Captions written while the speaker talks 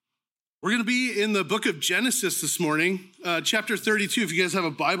We're going to be in the book of Genesis this morning, chapter 32. If you guys have a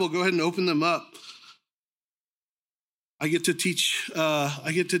Bible, go ahead and open them up. I get to teach in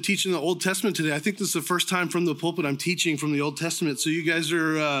the Old Testament today. I think this is the first time from the pulpit I'm teaching from the Old Testament. So you guys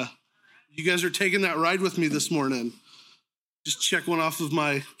are taking that ride with me this morning. Just check one off of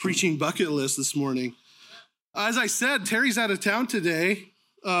my preaching bucket list this morning. As I said, Terry's out of town today.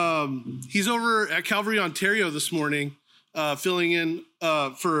 He's over at Calvary, Ontario this morning, filling in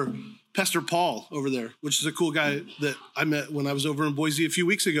for Pastor Paul over there, which is a cool guy that I met when I was over in Boise a few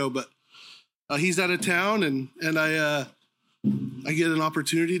weeks ago. But he's out of town, and I get an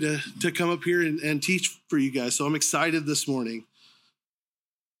opportunity to come up here and teach for you guys. So I'm excited this morning.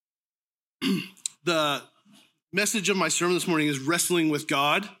 The message of my sermon this morning is wrestling with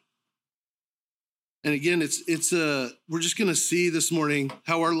God. And again, we're just going to see this morning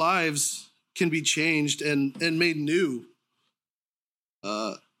how our lives can be changed and made new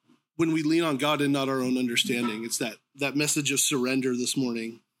when we lean on God and not our own understanding. It's that message of surrender this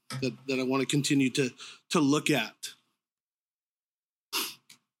morning that I want to continue to look at.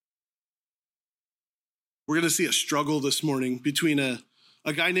 We're going to see a struggle this morning between a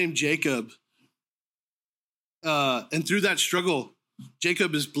guy named Jacob. And through that struggle,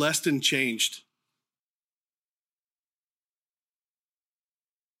 Jacob is blessed and changed.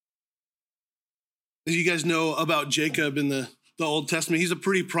 As you guys know about Jacob in the Old Testament, he's a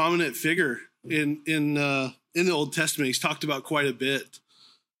pretty prominent figure in the Old Testament. He's talked about quite a bit.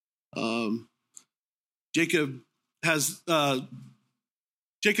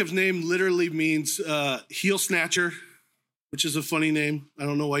 Jacob's name literally means heel snatcher, which is a funny name. I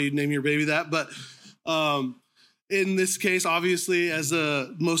don't know why you'd name your baby that, but in this case, obviously, as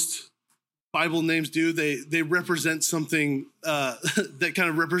most Bible names do, they represent something that kind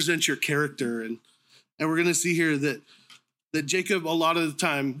of represents your character, and we're going to see here that Jacob, a lot of the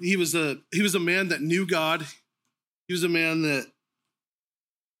time, he was a man that knew God. He was a man that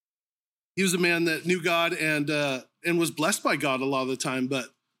knew God and was blessed by God a lot of the time, but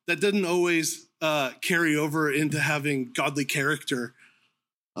that didn't always carry over into having godly character.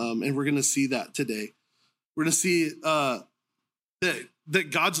 And we're going to see that today. We're going to see that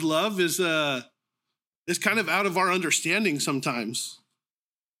God's love is kind of out of our understanding sometimes,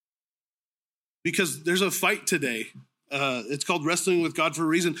 because there's a fight today. It's called wrestling with God for a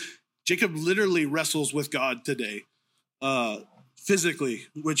reason. Jacob literally wrestles with God today, physically,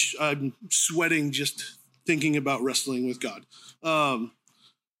 which I'm sweating just thinking about wrestling with God. I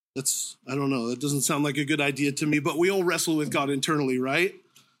don't know. That doesn't sound like a good idea to me, but we all wrestle with God internally, right?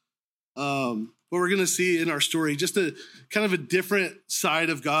 But we're going to see in our story just a kind of a different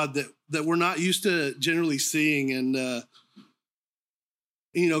side of God that we're not used to generally seeing. And,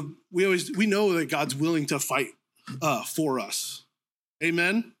 we know that God's willing to fight for us.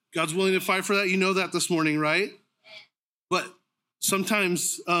 Amen. God's willing to fight for that. You know that this morning, right? But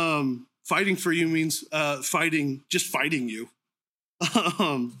sometimes fighting for you means fighting you.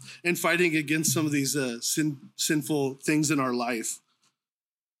 And fighting against some of these sinful things in our life.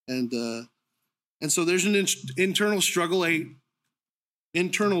 And so there's an internal struggle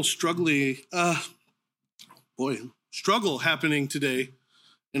happening today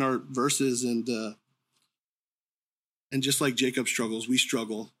in our verses, and just like Jacob struggles, we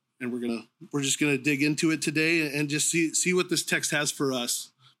struggle, and we're just gonna dig into it today and just see what this text has for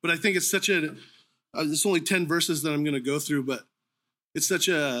us. But I think it's it's only 10 verses that I'm gonna go through, but it's such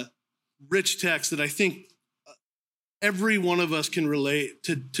a rich text that I think every one of us can relate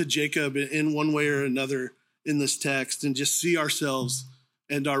to Jacob in one way or another in this text, and just see ourselves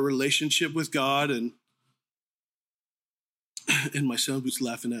and our relationship with God. And my son was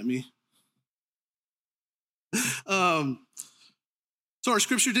laughing at me. So our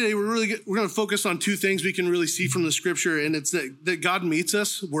scripture today, we're going to focus on two things we can really see from the scripture, and it's that God meets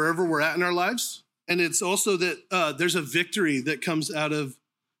us wherever we're at in our lives, and it's also that there's a victory that comes out of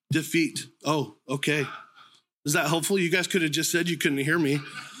defeat. Oh, okay. Is that helpful? You guys could have just said you couldn't hear me.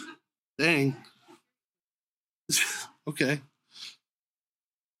 Dang. Okay.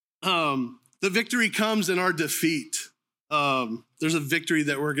 The victory comes in our defeat. There's a victory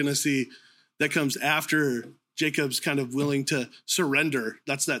that we're going to see that comes after Jacob's kind of willing to surrender.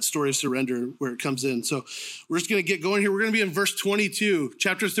 That's that story of surrender where it comes in. So we're just going to get going here. We're going to be in verse 22,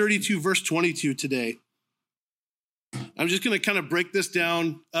 chapter 32, verse 22 today. I'm just going to kind of break this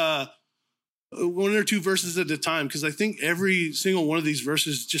down one or two verses at a time, because I think every single one of these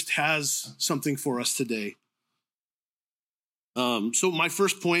verses just has something for us today. So my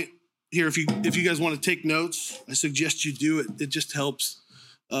first point here, if you guys want to take notes, I suggest you do it. It just helps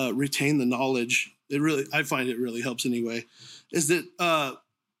retain the knowledge. I find it really helps anyway. Is that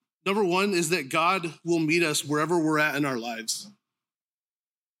Number one is that God will meet us wherever we're at in our lives.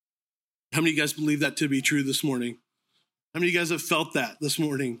 How many of you guys believe that to be true this morning? How many of you guys have felt that this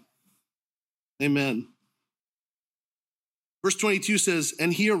morning? Amen. Verse 22 says,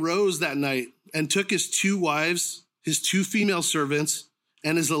 and he arose that night and took his 2 wives, his 2 female servants,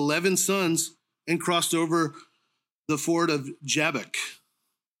 and his 11 sons, and crossed over the ford of Jabbok.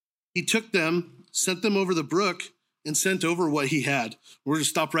 He took them, sent them over the brook, and sent over what he had. We're going to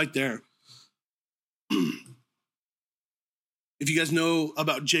stop right there. If you guys know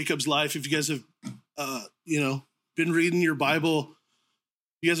about Jacob's life, if you guys have, been reading your Bible,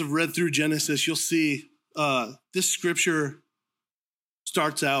 you guys have read through Genesis, you'll see this scripture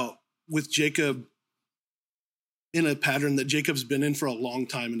starts out with Jacob in a pattern that Jacob's been in for a long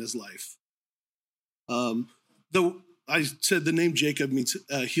time in his life. Though I said the name Jacob means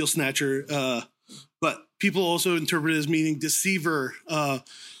heel snatcher, but people also interpret it as meaning deceiver.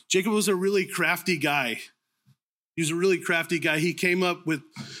 Jacob was a really crafty guy. He was a really crafty guy. He came up with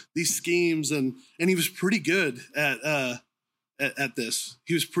these schemes, and he was pretty good at this.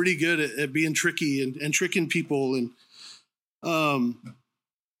 He was pretty good at being tricky and tricking people, and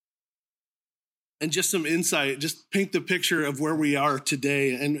just some insight, just paint the picture of where we are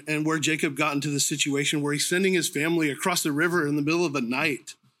today and where Jacob got into the situation where he's sending his family across the river in the middle of the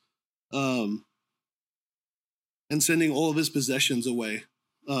night, and sending all of his possessions away.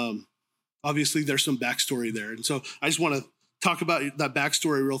 Obviously, there's some backstory there. And so I just want to talk about that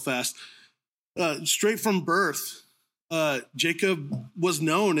backstory real fast. Straight from birth, Jacob was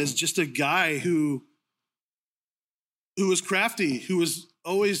known as just a guy who was crafty, who was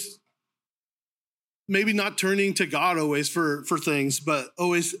always maybe not turning to God always for things, but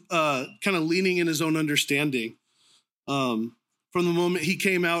always kind of leaning in his own understanding. From the moment he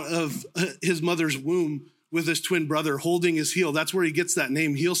came out of his mother's womb with his twin brother holding his heel, that's where he gets that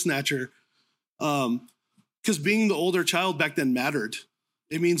name, heel snatcher. Because being the older child back then mattered.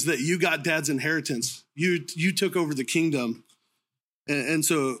 It means that you got dad's inheritance. You took over the kingdom. And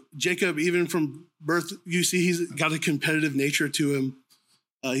so Jacob, even from birth, you see he's got a competitive nature to him.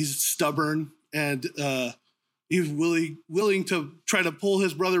 He's stubborn, and he's willing to try to pull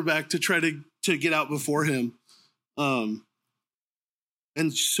his brother back to try to get out before him.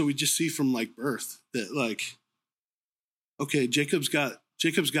 And so we just see from like birth that like, okay, Jacob's got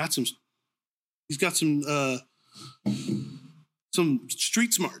some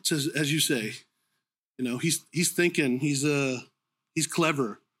street smarts, as you say. You know, he's thinking, he's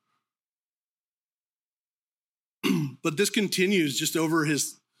clever. But this continues just over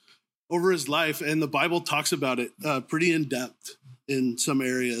his life, and the Bible talks about it pretty in depth in some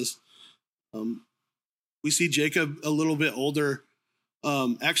areas. We see Jacob a little bit older,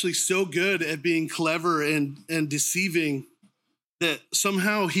 actually so good at being clever and deceiving that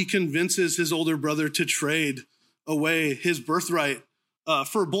somehow he convinces his older brother to trade away his birthright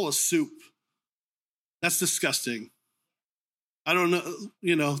for a bowl of soup. That's disgusting. I don't know,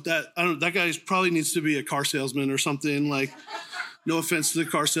 that guy probably needs to be a car salesman or something. Like, no offense to the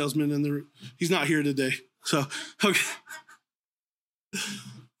car salesman, he's not here today. So, okay.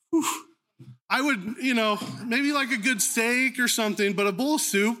 Whew. I would, maybe like a good steak or something, but a bowl of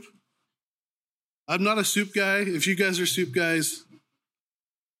soup. I'm not a soup guy. If you guys are soup guys,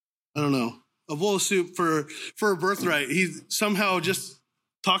 I don't know. A bowl of soup for a birthright. He somehow just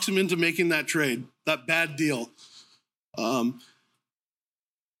talks him into making that trade, that bad deal. And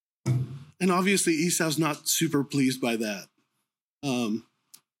obviously Esau's not super pleased by that.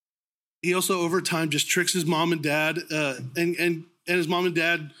 He also over time just tricks his mom and dad, and his mom and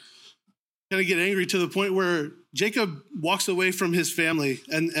dad kind of get angry to the point where Jacob walks away from his family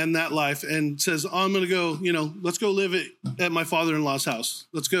and that life and says, oh, I'm going to go, let's go live at my father-in-law's house.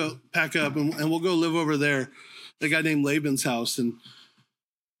 Let's go pack up and we'll go live over there, a guy named Laban's house. And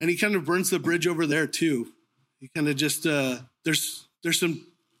he kind of burns the bridge over there too. He kind of just, there's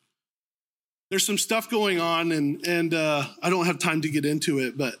some stuff going on and I don't have time to get into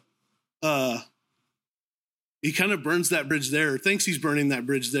it, but he kind of burns that bridge there, or thinks he's burning that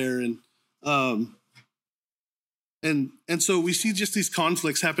bridge there. And so we see just these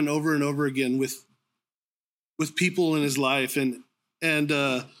conflicts happen over and over again with people in his life. And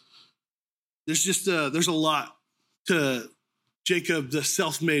there's a lot to Jacob, the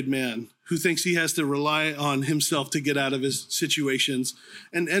self-made man who thinks he has to rely on himself to get out of his situations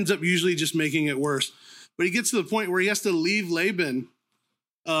and ends up usually just making it worse. But he gets to the point where he has to leave Laban,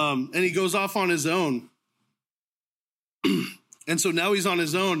 and he goes off on his own. And so now he's on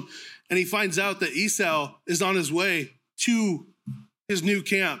his own, and he finds out that Esau is on his way to his new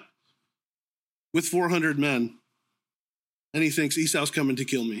camp with 400 men. And he thinks Esau's coming to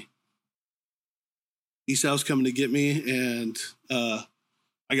kill me. Esau's coming to get me, and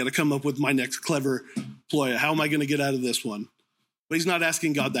I got to come up with my next clever ploy. How am I going to get out of this one? But he's not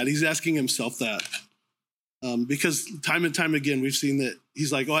asking God that. He's asking himself that. Because time and time again, we've seen that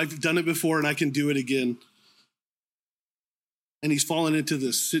he's like, oh, I've done it before and I can do it again. And he's fallen into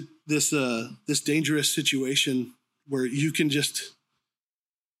this dangerous situation where you can just...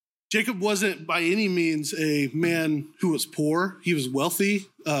 Jacob wasn't by any means a man who was poor. He was wealthy.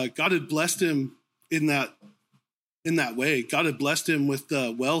 God had blessed him in that way. God had blessed him with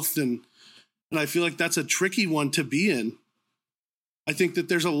wealth, and I feel like that's a tricky one to be in. I think that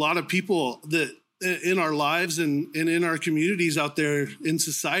there's a lot of people that in our lives and in our communities out there in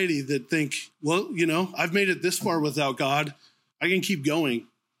society that think, well, I've made it this far without God. I can keep going.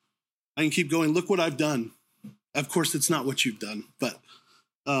 Look what I've done. Of course, it's not what you've done, but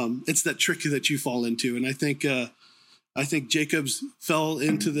it's that trick that you fall into. And I think Jacob's fell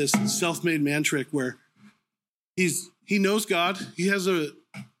into this self-made man trick where he knows God.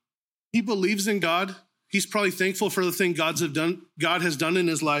 He believes in God. He's probably thankful for the thing God has done in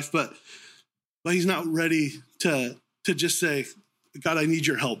his life, but he's not ready to just say, God, I need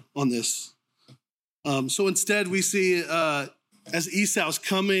your help on this. So instead we see as Esau's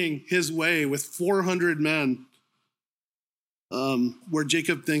coming his way with 400 men, where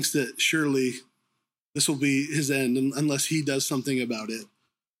Jacob thinks that surely this will be his end unless he does something about it.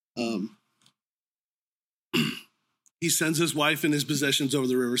 He sends his wife and his possessions over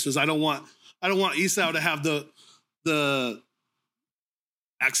the river, says, I don't want Esau to have the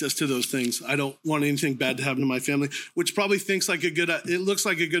access to those things. I don't want anything bad to happen to my family, which probably it looks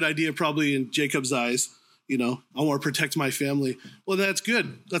like a good idea probably in Jacob's eyes. I want to protect my family. Well, that's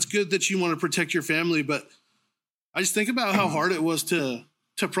good. That's good that you want to protect your family, but I just think about how hard it was to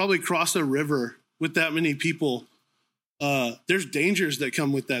probably cross a river with that many people. There's dangers that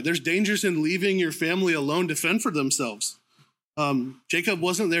come with that. There's dangers in leaving your family alone to fend for themselves. Jacob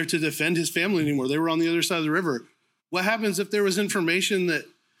wasn't there to defend his family anymore. They were on the other side of the river. What happens if there was information that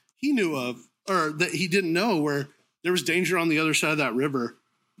he knew of or that he didn't know where there was danger on the other side of that river?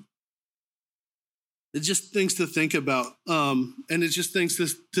 It's just things to think about. And it's just things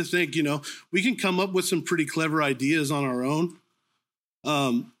to think, we can come up with some pretty clever ideas on our own.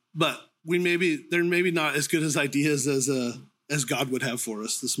 But they're maybe not as good as ideas as God would have for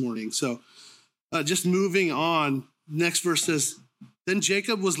us this morning. So just moving on, next verse says, then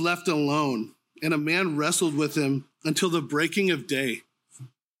Jacob was left alone, and a man wrestled with him until the breaking of day.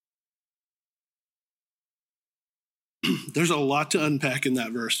 There's a lot to unpack in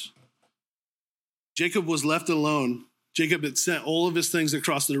that verse. Jacob was left alone. Jacob had sent all of his things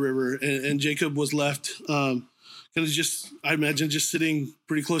across the river, and Jacob was left kind of I imagine just sitting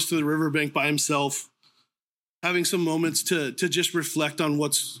pretty close to the riverbank by himself, having some moments to just reflect on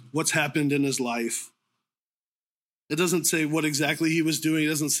what's happened in his life. It doesn't say what exactly he was doing. It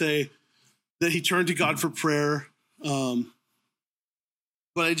doesn't say that he turned to God for prayer. But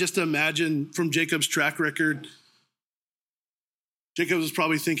I just imagine from Jacob's track record, Jacob was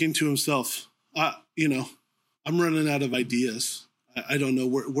probably thinking to himself, I'm running out of ideas. I don't know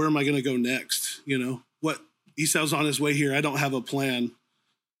where am I going to go next? What Esau's on his way here. I don't have a plan.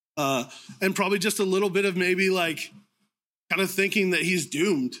 And probably just a little bit of maybe like kind of thinking that he's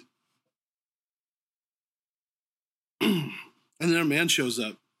doomed. And then a man shows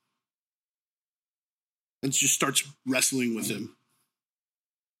up and just starts wrestling with him.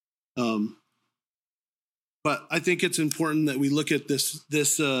 But I think it's important that we look at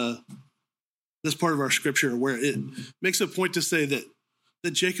this part of our scripture where it makes a point to say that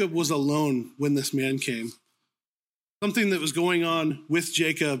Jacob was alone when this man came. Something that was going on with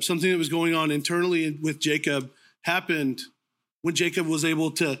Jacob, something that was going on internally with Jacob happened when Jacob was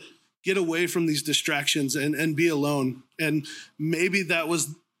able to get away from these distractions and be alone. And maybe that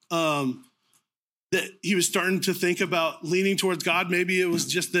was that he was starting to think about leaning towards God. Maybe it was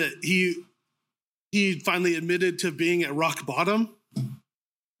just that he finally admitted to being at rock bottom.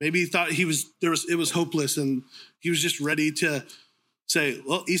 Maybe he thought it was hopeless, and he was just ready to say,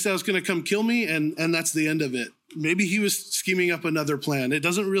 well, Esau's going to come kill me, and that's the end of it. Maybe he was scheming up another plan. It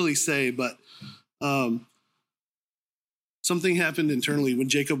doesn't really say, but something happened internally when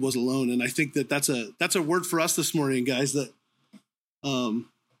Jacob was alone, and I think that's a word for us this morning, guys, that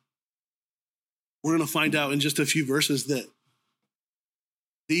we're going to find out in just a few verses that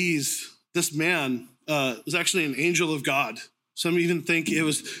this man was actually an angel of God. Some even think it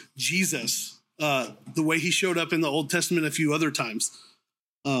was Jesus, the way he showed up in the Old Testament a few other times.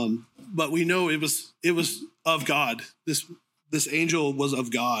 But we know it was of God. This angel was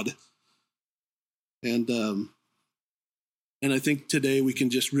of God. And And I think today we can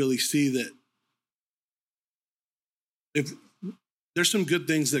just really see that if there's some good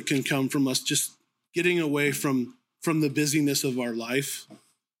things that can come from us just getting away from the busyness of our life,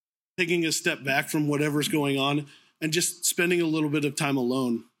 taking a step back from whatever's going on, and just spending a little bit of time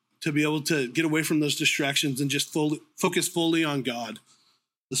alone to be able to get away from those distractions and just focus fully on God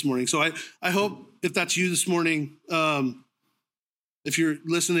this morning. So I hope if that's you this morning, if you're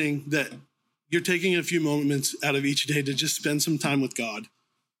listening, that you're taking a few moments out of each day to just spend some time with God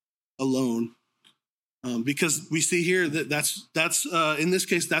alone. Because we see here that that's in this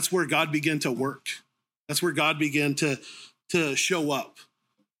case, that's where God began to work. That's where God began to show up.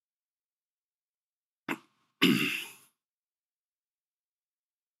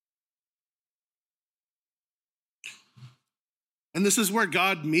 And this is where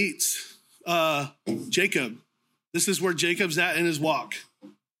God meets Jacob. This is where Jacob's at in his walk.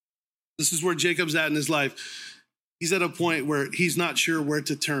 This is where Jacob's at in his life. He's at a point where he's not sure where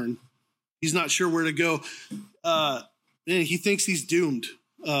to turn. He's not sure where to go. And he thinks he's doomed.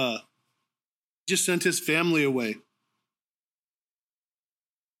 Just sent his family away.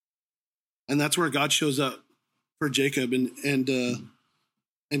 And that's where God shows up for Jacob. And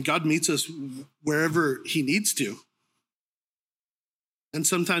God meets us wherever he needs to. And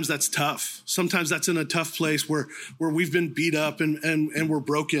sometimes that's tough. Sometimes that's in a tough place where we've been beat up and we're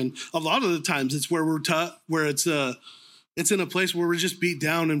broken. A lot of the times it's where we're tough, where it's in a place where we're just beat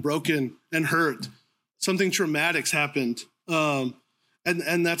down and broken and hurt. Something traumatic's happened. And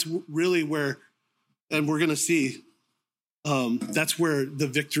that's really where, and we're going to see, that's where the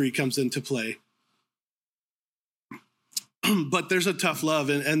victory comes into play. But there's a tough love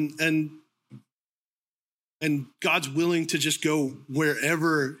and God's willing to just go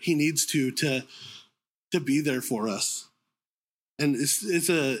wherever he needs to be there for us. And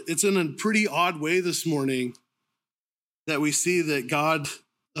it's in a pretty odd way this morning that we see that God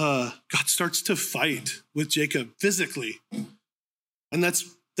starts to fight with Jacob physically. And that's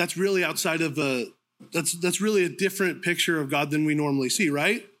really outside of that's really a different picture of God than we normally see,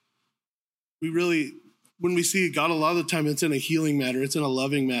 right? When we see God, a lot of the time it's in a healing matter, it's in a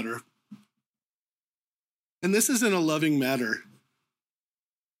loving matter. And this isn't a loving matter.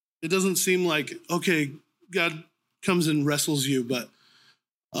 It doesn't seem like, okay, God comes and wrestles you, but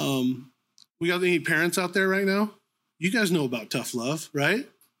we got any parents out there right now? You guys know about tough love, right?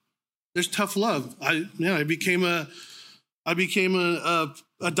 There's tough love. I became a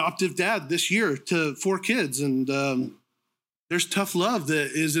adoptive dad this year to 4 kids, and there's tough love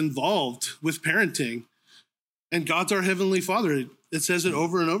that is involved with parenting. And God's our heavenly Father. It says it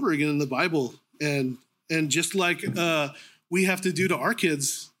over and over again in the Bible, and just like we have to do to our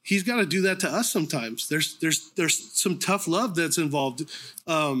kids, he's got to do that to us sometimes. There's some tough love that's involved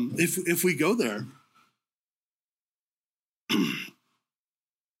if we go there.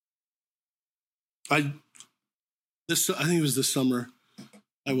 I think it was this summer.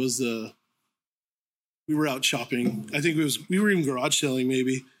 We were out shopping. I think we were even garage selling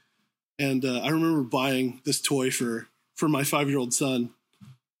maybe, and I remember buying this toy for my 5-year-old son.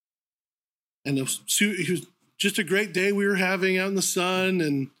 And it was just a great day we were having out in the sun,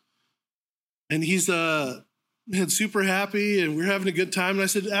 and he's super happy, and we were having a good time. And I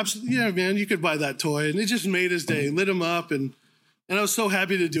said, absolutely, yeah, man, you could buy that toy. And it just made his day, lit him up, and I was so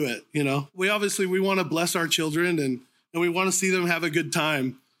happy to do it. You know, we want to bless our children, and we want to see them have a good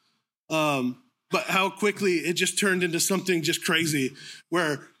time. But how quickly it just turned into something just crazy,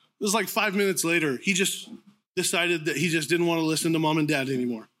 where it was like 5 minutes later, he just decided that he just didn't want to listen to mom and dad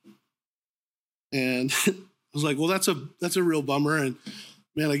anymore. And I was like, well, that's a real bummer. And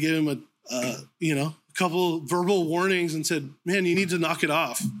man, I gave him a couple verbal warnings and said, man, you need to knock it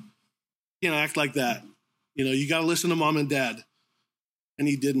off. You can't act like that. You know, you got to listen to mom and dad. And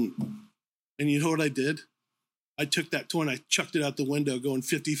he didn't. And you know what I did? I took that toy and I chucked it out the window going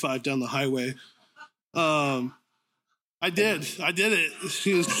 55 down the highway. I did it.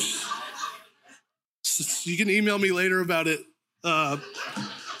 You can email me later about it.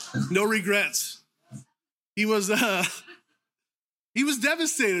 No regrets. He was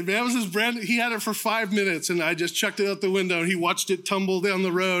devastated, man. It was his he had it for 5 minutes, and I just chucked it out the window, and he watched it tumble down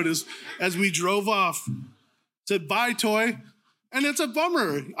the road as we drove off. Said, bye, toy. And it's a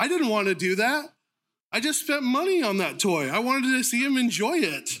bummer. I didn't want to do that. I just spent money on that toy. I wanted to see him enjoy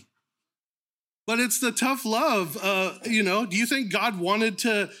it. But it's the tough love. Do you think God wanted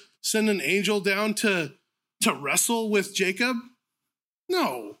to send an angel down to wrestle with Jacob?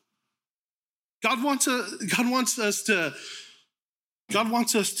 No. God wants us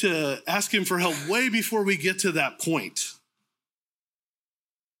to ask him for help way before we get to that point.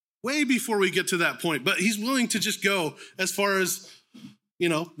 way before we get to that point. But he's willing to just go as far as,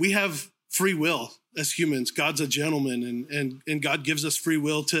 we have free will as humans. God's a gentleman, and God gives us free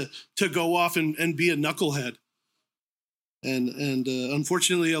will to go off and be a knucklehead. And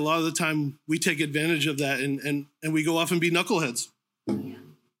unfortunately, a lot of the time we take advantage of that and we go off and be knuckleheads.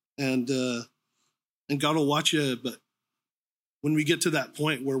 And God will watch you. But when we get to that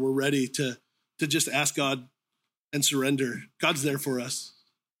point where we're ready to just ask God and surrender, God's there for us.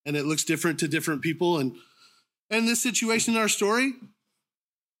 And it looks different to different people. And this situation in our story,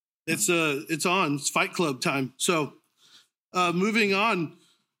 it's Fight Club time. So moving on.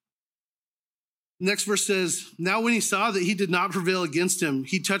 Next verse says, now when he saw that he did not prevail against him,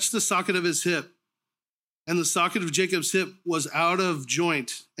 he touched the socket of his hip, and the socket of Jacob's hip was out of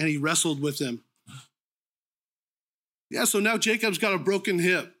joint, and he wrestled with him. Yeah, so now Jacob's got a broken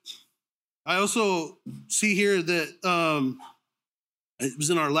hip. I also see here that it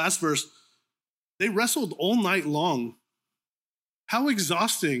was in our last verse, they wrestled all night long. How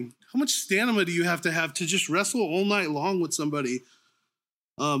exhausting. How much stamina do you have to just wrestle all night long with somebody?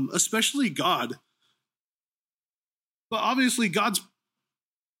 Especially God. But obviously God's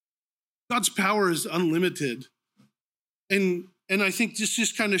power is unlimited. And I think this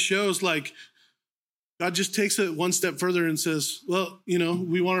just kind of shows like God just takes it one step further and says, well,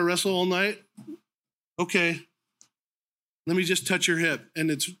 we want to wrestle all night. Okay. Let me just touch your hip, and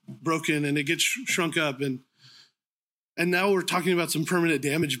it's broken and it gets shrunk up. And now we're talking about some permanent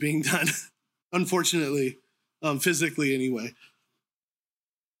damage being done, unfortunately, physically anyway.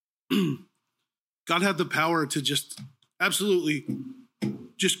 God had the power to just absolutely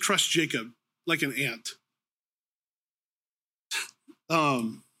just crush Jacob like an ant.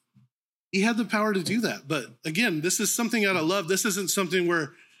 He had the power to do that. But again, this is something out of love. This isn't something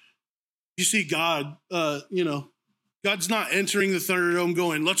where you see God, God's not entering the Thunderdome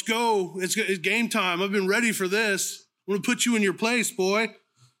going, let's go. It's game time. I've been ready for this. I'm going to put you in your place, boy.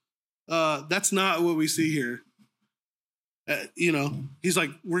 That's not what we see here. He's like,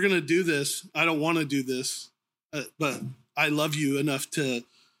 we're going to do this. I don't want to do this, but I love you enough to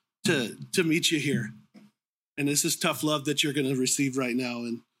meet you here. And this is tough love that you're going to receive right now.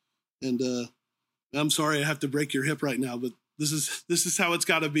 And I'm sorry I have to break your hip right now, but this is how it's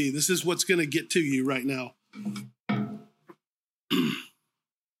got to be. This is what's going to get to you right now.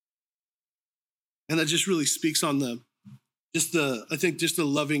 And that just really speaks on the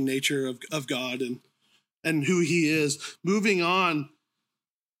loving nature of God and who he is. Moving on,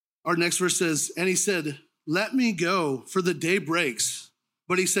 our next verse says, and he said, let me go, for the day breaks.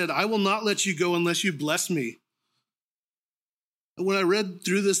 But he said, I will not let you go unless you bless me. And when I read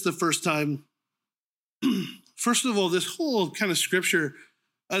through this the first time, first of all, this whole kind of scripture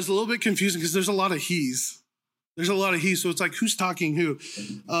is a little bit confusing because there's a lot of he's. There's a lot of he's, so it's like, who's talking who?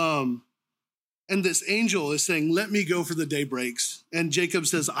 And this angel is saying, let me go, for the day breaks. And Jacob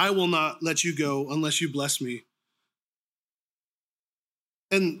says, I will not let you go unless you bless me.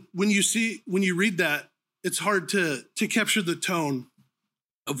 And when you read that, it's hard to capture the tone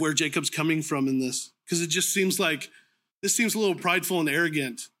of where Jacob's coming from in this, because it just seems like this seems a little prideful and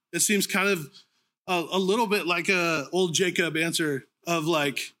arrogant. It seems kind of a little bit like a old Jacob answer of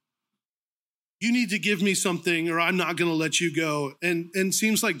like, you need to give me something or I'm not going to let you go. And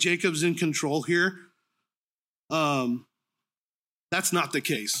seems like Jacob's in control here. That's not the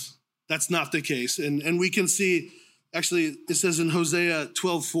case. That's not the case. And we can see, actually, it says in Hosea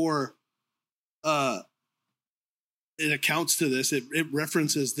 12:4, it accounts to this. It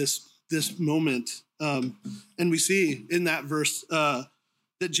references this moment. And we see in that verse that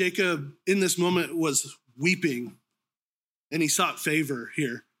Jacob in this moment was weeping and he sought favor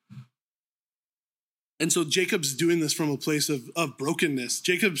here. And so Jacob's doing this from a place of brokenness.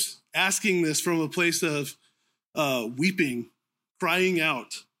 Jacob's asking this from a place of weeping, crying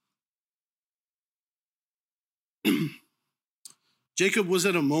out. Jacob was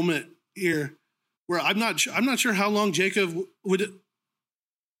at a moment here where I'm not sure how long Jacob would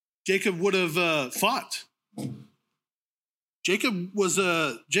have fought. Jacob was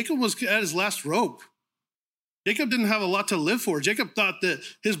at his last rope. Jacob didn't have a lot to live for. Jacob thought that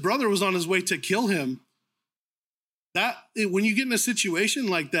his brother was on his way to kill him. When you get in a situation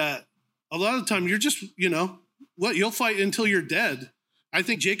like that, a lot of the time you're just, you'll fight until you're dead. I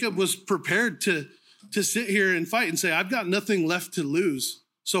think Jacob was prepared to sit here and fight and say, I've got nothing left to lose.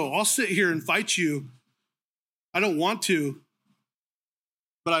 So I'll sit here and fight you. I don't want to,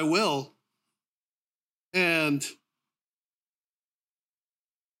 but I will. And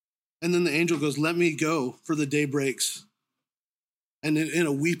then the angel goes, let me go, for the day breaks. And in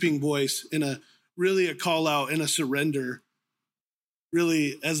a weeping voice, in a call out and a surrender.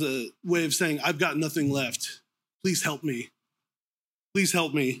 really as a way of saying, I've got nothing left. Please help me. Please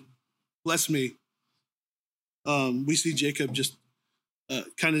help me. Bless me. We see Jacob just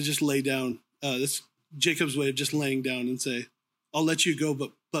kind of just lay down. That's Jacob's way of just laying down and say, I'll let you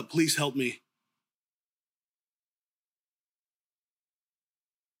go, but please help me.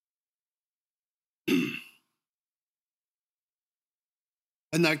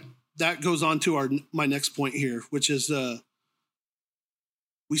 And that goes on to my next point here, which is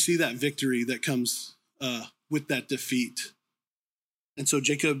we see that victory that comes with that defeat. And so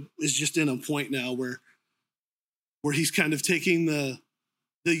Jacob is just in a point now where he's kind of taking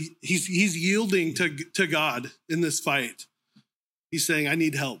he's yielding to God in this fight. He's saying, I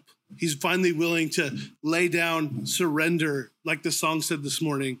need help. He's finally willing to lay down, surrender, like the song said this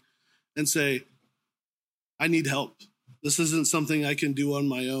morning, and say, I need help. This isn't something I can do on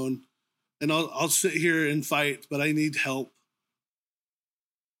my own. And I'll sit here and fight, but I need help.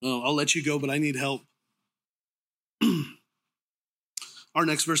 I'll let you go, but I need help. Our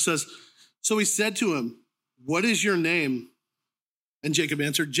next verse says, so he said to him, what is your name? And Jacob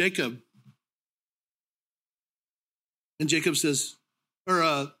answered, Jacob. And Jacob says,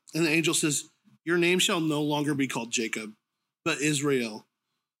 and the angel says, your name shall no longer be called Jacob, but Israel.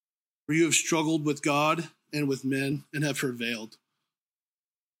 For you have struggled with God and with men and have prevailed.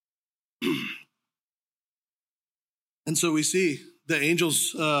 And so we see the angel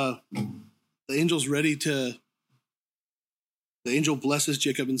blesses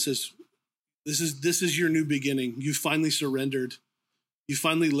Jacob and says, this is your new beginning. You finally surrendered. You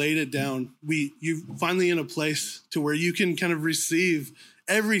finally laid it down. You finally in a place to where you can kind of receive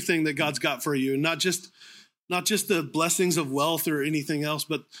everything that God's got for you, and not just the blessings of wealth or anything else,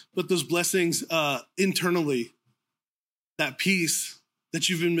 but those blessings internally, that peace that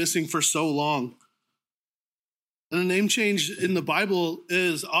you've been missing for so long. And a name change in the Bible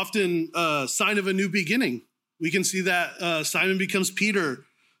is often a sign of a new beginning. We can see that Simon becomes Peter,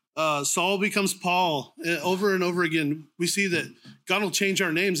 Saul becomes Paul. Over and over again, we see that God will change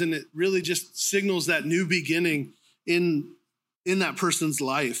our names, and it really just signals that new beginning in that person's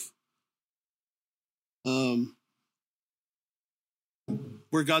life.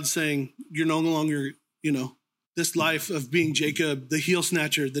 Where God's saying, you're no longer, this life of being Jacob, the heel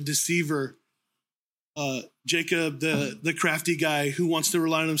snatcher, the deceiver, Jacob, the crafty guy who wants to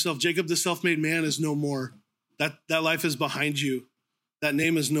rely on himself. Jacob, the self-made man, is no more. That life is behind you. That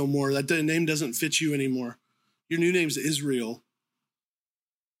name is no more. That name doesn't fit you anymore. Your new name's Israel.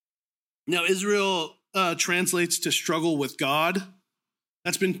 Now, Israel translates to struggle with God.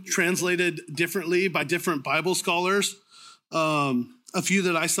 That's been translated differently by different Bible scholars. A few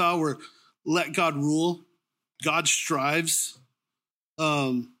that I saw were let God rule, God strives.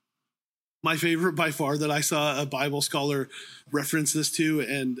 My favorite by far that I saw a Bible scholar reference this to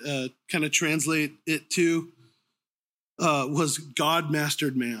and kind of translate it to was God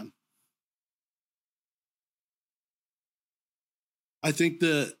mastered man. I think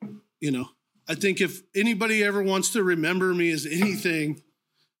if anybody ever wants to remember me as anything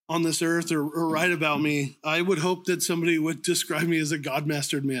on this earth or write about me, I would hope that somebody would describe me as a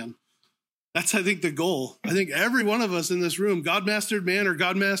God-mastered man. That's, I think, the goal. I think every one of us in this room, God-mastered man or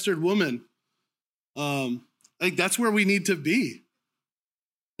God-mastered woman, I think that's where we need to be.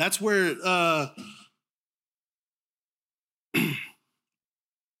 That's where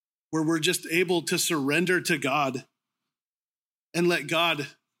we're just able to surrender to God and let God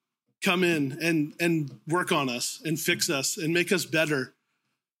come in and work on us and fix us and make us better,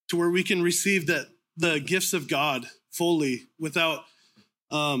 to where we can receive the gifts of God fully without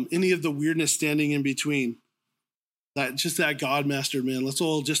any of the weirdness standing in between. That God-mastered man. Let's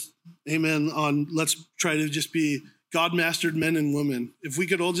all just, amen, let's try to just be God-mastered men and women. If we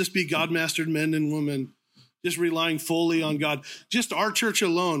could all just be God-mastered men and women, just relying fully on God. Just our church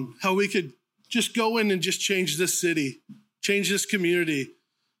alone, how we could just go in and just change this city, change this community,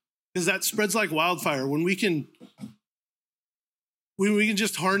 because that spreads like wildfire. When we can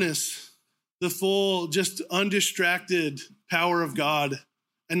just harness the full, just undistracted power of God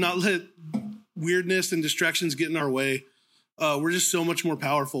and not let weirdness and distractions get in our way, we're just so much more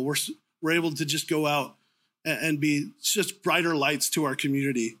powerful. We're able to just go out and be just brighter lights to our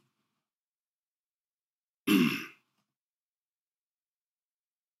community.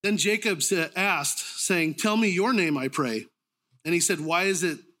 Then Jacob asked, saying, tell me your name, I pray. And he said, why is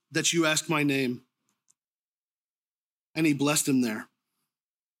it that you ask my name? And he blessed him there.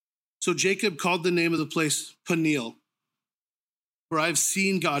 So Jacob called the name of the place Peniel, for I've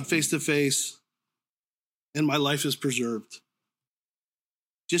seen God face to face, and my life is preserved.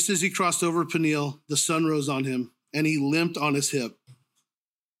 Just as he crossed over Peniel, the sun rose on him, and he limped on his hip.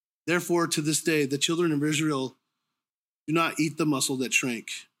 Therefore, to this day, the children of Israel do not eat the muscle that shrank,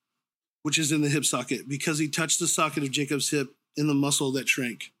 which is in the hip socket, because he touched the socket of Jacob's hip in the muscle that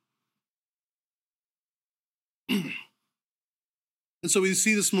shrank. And so we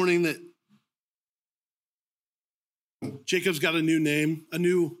see this morning that Jacob's got a new name, a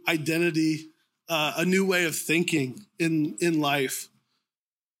new identity, a new way of thinking in life.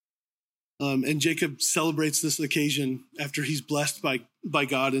 And Jacob celebrates this occasion after he's blessed by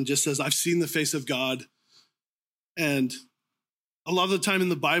God and just says, I've seen the face of God. And a lot of the time in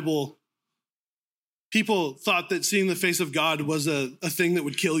the Bible, people thought that seeing the face of God was a thing that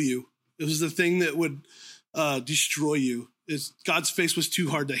would kill you. It was a thing that would destroy you. God's face was too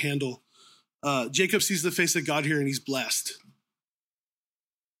hard to handle. Jacob sees the face of God here and he's blessed.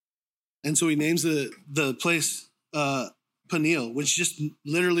 And so he names the place Peniel, which just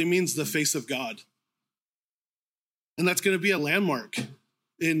literally means the face of God. And that's going to be a landmark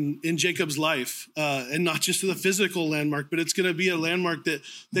in Jacob's life, and not just the physical landmark, but it's going to be a landmark that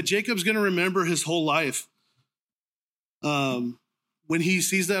Jacob's going to remember his whole life. When he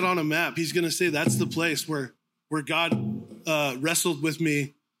sees that on a map, he's going to say, that's the place where God wrestled with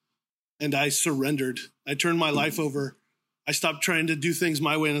me and I surrendered. I turned my life over. I stopped trying to do things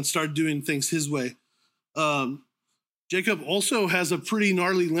my way and started doing things his way. Jacob also has a pretty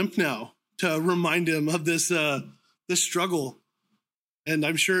gnarly limp now to remind him of this struggle. And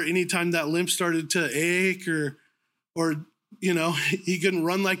I'm sure anytime that limp started to ache or he couldn't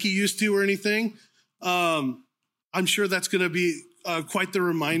run like he used to or anything, I'm sure that's going to be quite the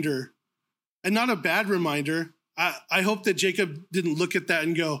reminder, and not a bad reminder. I hope that Jacob didn't look at that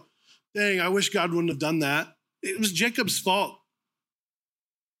and go, dang, I wish God wouldn't have done that. It was Jacob's fault.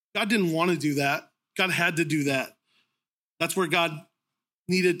 God didn't want to do that. God had to do that. That's where God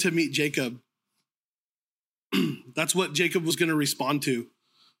needed to meet Jacob. That's what Jacob was going to respond to.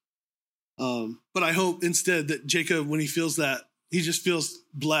 But I hope instead that Jacob, when he feels that, he just feels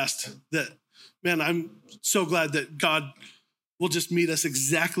blessed that, man, I'm so glad that God will just meet us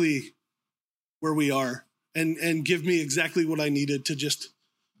exactly where we are and give me exactly what I needed to just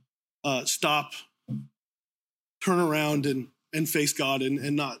stop, turn around and face God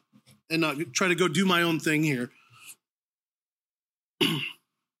and not try to go do my own thing here.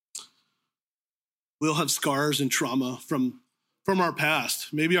 We'll have scars and trauma from our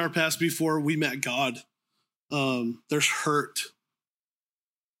past, maybe our past before we met God. There's hurt.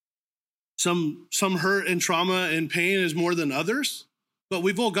 Some hurt and trauma and pain is more than others, but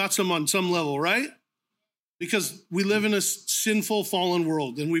we've all got some on some level, right? Because we live in a sinful, fallen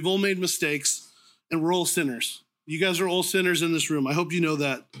world, and we've all made mistakes, and we're all sinners. You guys are all sinners in this room. I hope you know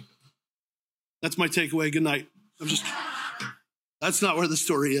that. That's my takeaway. Good night. That's not where the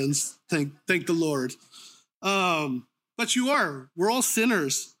story ends. Thank the Lord. But you are. We're all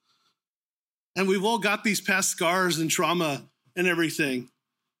sinners. And we've all got these past scars and trauma and everything.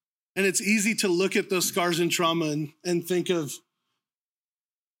 And it's easy to look at those scars and trauma and think of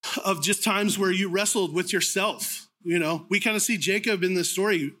just times where you wrestled with yourself. You know, we kind of see Jacob in this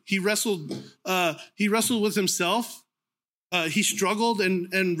story. He wrestled with himself. He struggled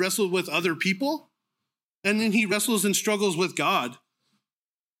and wrestled with other people. And then he wrestles and struggles with God.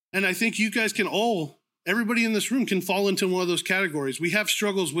 And I think you guys everybody in this room can fall into one of those categories. We have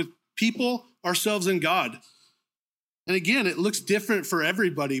struggles with people, ourselves, and God. And again, it looks different for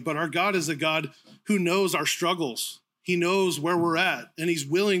everybody, but our God is a God who knows our struggles. He knows where we're at, and he's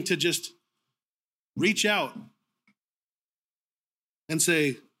willing to just reach out and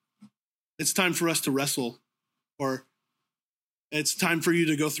say, it's time for us to wrestle, or it's time for you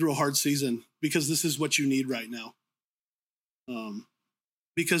to go through a hard season because this is what you need right now.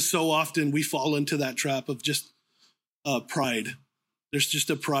 Because so often we fall into that trap of just pride. There's just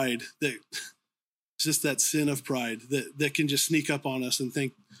a pride it's just that sin of pride that can just sneak up on us and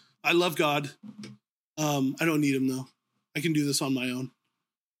think, I love God. I don't need him though. I can do this on my own.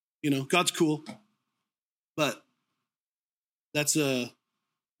 You know, God's cool, but that's and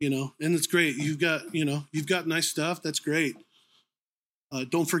it's great. You've got nice stuff. That's great.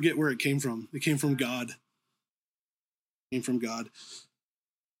 Don't forget where it came from. It came from God. It came from God.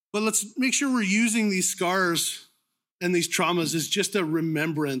 But let's make sure we're using these scars and these traumas as just a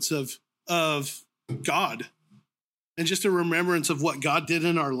remembrance of God and just a remembrance of what God did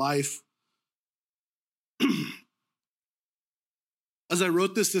in our life. As I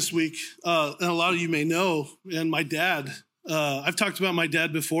wrote this week, and a lot of you may know, and my dad, I've talked about my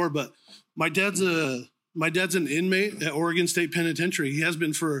dad before, but my dad's an inmate at Oregon State Penitentiary. He has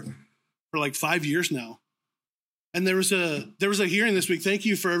been for like 5 years now. And there was a hearing this week. Thank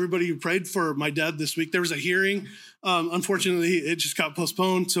you for everybody who prayed for my dad this week. There was a hearing. Unfortunately, it just got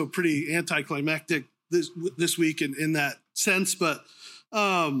postponed, so pretty anticlimactic this week in that sense. But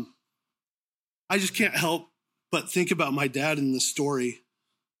I just can't help but think about my dad in this story,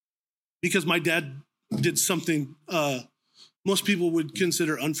 because my dad did something most people would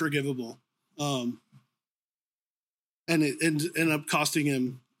consider unforgivable, and it ended up costing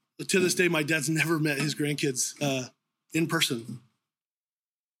him. To this day, my dad's never met his grandkids in person.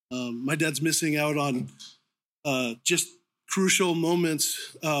 My dad's missing out on just crucial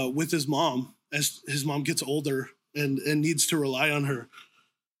moments with his mom as his mom gets older and needs to rely on her.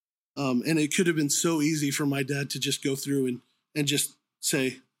 And it could have been so easy for my dad to just go through and just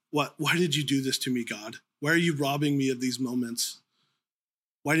say, why did you do this to me, God? Why are you robbing me of these moments?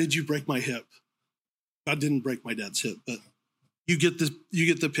 Why did you break my hip? God didn't break my dad's hip, but you get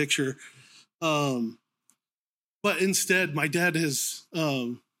the picture. But instead, my dad has,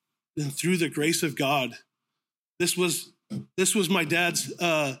 through the grace of God, this was my dad's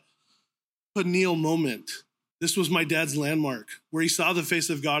Peniel moment. This was my dad's landmark, where he saw the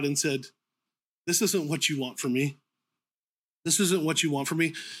face of God and said, this isn't what you want from me. This isn't what you want from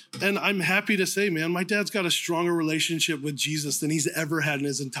me. And I'm happy to say, man, my dad's got a stronger relationship with Jesus than he's ever had in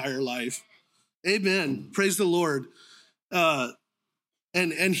his entire life. Amen. Praise the Lord.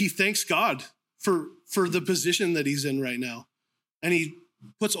 And he thanks God for the position that he's in right now. And he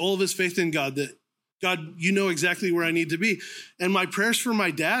puts all of his faith in God, that God, you know exactly where I need to be. And my prayers for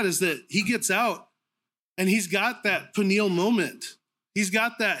my dad is that he gets out and he's got that Peniel moment. He's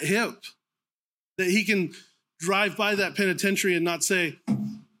got that hip that he can drive by that penitentiary and not say,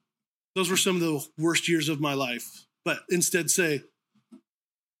 those were some of the worst years of my life, but instead say,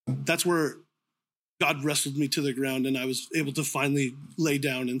 that's where God wrestled me to the ground, and I was able to finally lay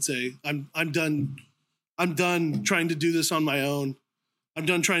down and say, I'm done. I'm done trying to do this on my own. I'm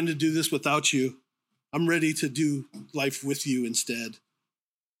done trying to do this without you. I'm ready to do life with you instead.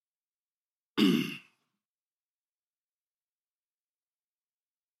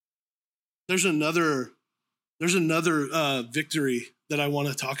 There's another victory that I want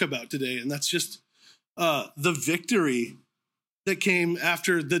to talk about today, and that's just the victory that came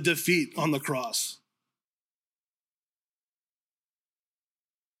after the defeat on the cross.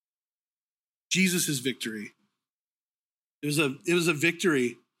 Jesus' victory. It was a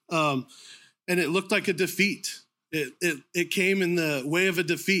victory, and it looked like a defeat. It came in the way of a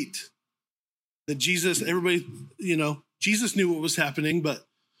defeat. That Jesus, everybody, Jesus knew what was happening, but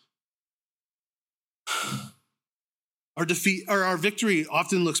our defeat or our victory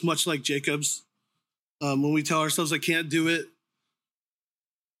often looks much like Jacob's. When we tell ourselves, I can't do it.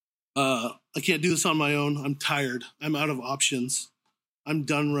 I can't do this on my own. I'm tired. I'm out of options. I'm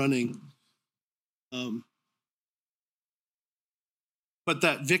done running. But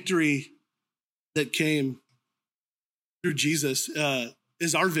that victory that came through Jesus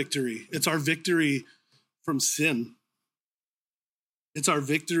is our victory. It's our victory from sin. It's our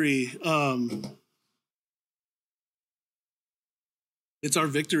victory. It's our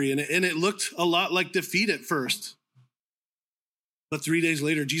victory. And it looked a lot like defeat at first. But 3 days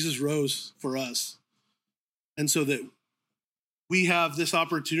later, Jesus rose for us. And so that we have this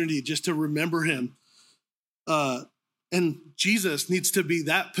opportunity just to remember him. And Jesus needs to be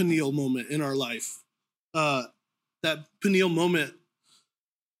that Peniel moment in our life. That Peniel moment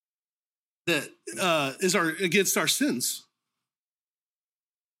that is against our sins.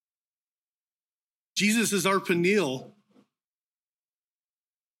 Jesus is our Peniel,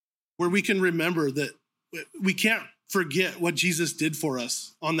 where we can remember that we can't forget what Jesus did for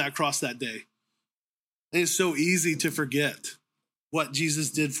us on that cross that day. And it's so easy to forget what Jesus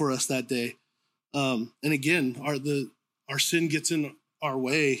did for us that day. And again, our sin gets in our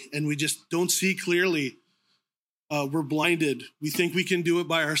way and we just don't see clearly. We're blinded. We think we can do it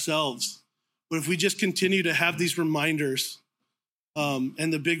by ourselves. But if we just continue to have these reminders,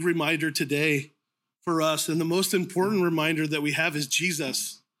 and the big reminder today for us, and the most important reminder that we have is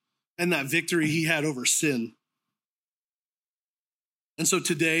Jesus and that victory he had over sin. And so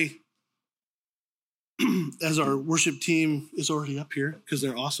today, as our worship team is already up here because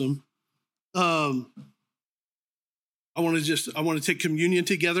they're awesome, I want to take communion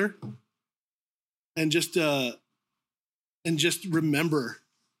together and just remember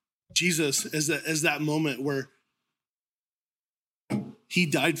Jesus as that moment where he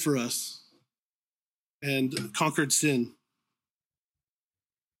died for us and conquered sin.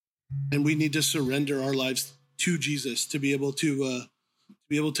 And we need to surrender our lives to Jesus to be able to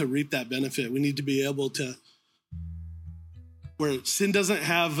reap that benefit. We need to be able to, where sin has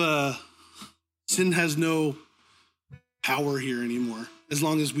no power here anymore. As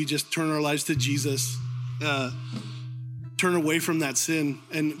long as we just turn our lives to Jesus, turn away from that sin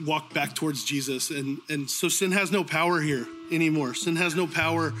and walk back towards Jesus. And so sin has no power here anymore. Sin has no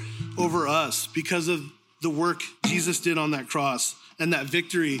power over us because of the work Jesus did on that cross and that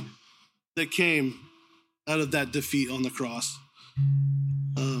victory that came out of that defeat on the cross.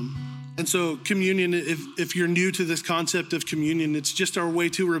 And so communion, if you're new to this concept of communion, it's just our way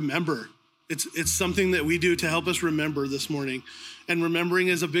to remember. It's something that we do to help us remember this morning. And remembering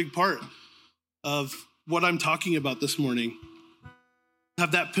is a big part of what I'm talking about this morning.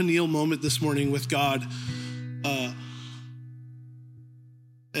 Have that Peniel moment this morning with God.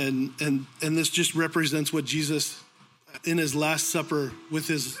 And this just represents what Jesus in his Last Supper with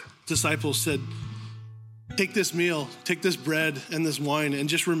his disciples said, take this meal, take this bread and this wine, and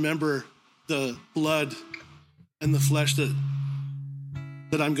just remember the blood and the flesh that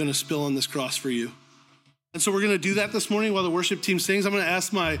I'm going to spill on this cross for you. And so we're going to do that this morning while the worship team sings. I'm going to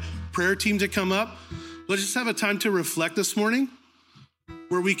ask my prayer team to come up. Let's just have a time to reflect this morning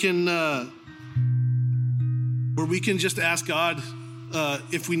where we can just ask God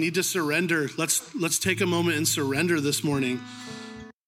if we need to surrender. Let's take a moment and surrender this morning.